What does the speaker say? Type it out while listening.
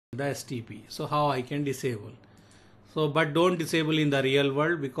the STP. So how I can disable? So but don't disable in the real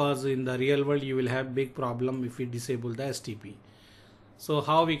world, because in the real world you will have big problem if we disable the STP. So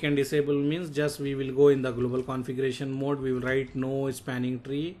how we can disable means, just we will go in the global configuration mode, we will write no spanning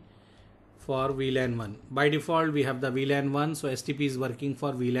tree for VLAN 1. By default we have the VLAN 1, so STP is working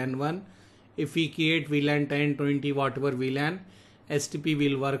for VLAN 1. If we create VLAN 10, 20, whatever VLAN, STP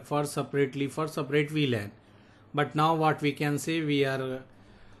will work for separately for separate VLAN. But now what we can say, we are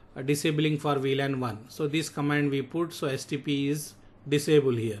disabling for VLAN 1. So this command we put, so STP is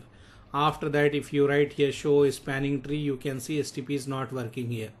disabled here. After that, if you write here show spanning tree, you can see STP is not working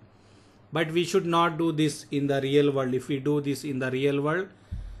here. But we should not do this in the real world. If we do this in the real world,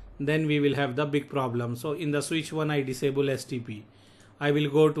 then we will have the big problem. So in the switch 1 I disable STP. I will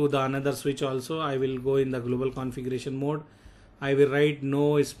go to the another switch also. I will go in the global configuration mode. I will write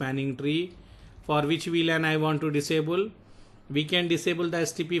no spanning tree. For which VLAN I want to disable? We can disable the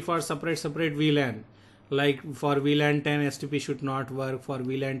STP for separate VLAN. Like for VLAN 10 STP should not work, for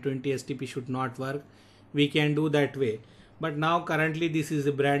VLAN 20 STP should not work. We can do that way. But now currently this is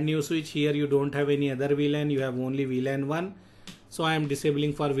a brand new switch. Here you don't have any other VLAN, you have only VLAN 1. So I am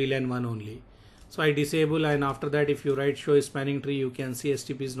disabling for VLAN 1 only. So I disable, and after that if you write show spanning tree, you can see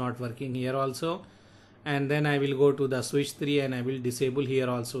STP is not working here also. And then I will go to the switch 3 and I will disable here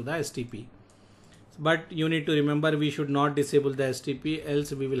also the STP. But you need to remember, we should not disable the STP,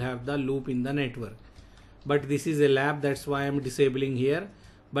 else we will have the loop in the network. But this is a lab, that's why I am disabling here.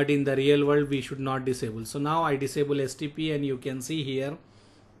 But in the real world we should not disable. So now I disable STP, and you can see here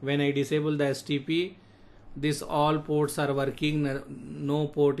when I disable the STP, this all ports are working, no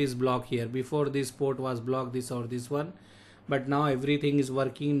port is blocked here. Before this port was blocked, this or this one, but now everything is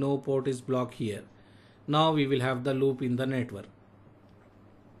working, no port is blocked here. Now we will have the loop in the network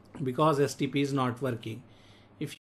because STP is not working.